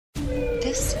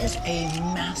This is a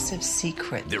massive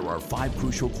secret. There are 5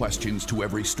 crucial questions to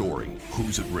every story.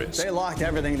 Who's at risk? They locked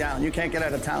everything down. You can't get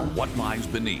out of town. What lies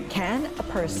beneath? Can a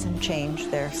person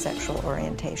change their sexual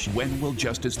orientation? When will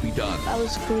justice be done? I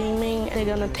was screaming, they're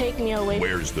gonna take me away.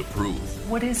 Where's the proof?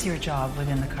 What is your job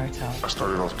within the cartel? I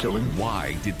started off killing.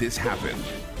 Why did this happen?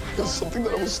 It's something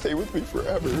that will stay with me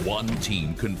forever. One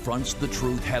team confronts the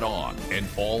truth head on. An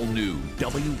all-new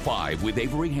W5 with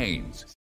Avery Haynes.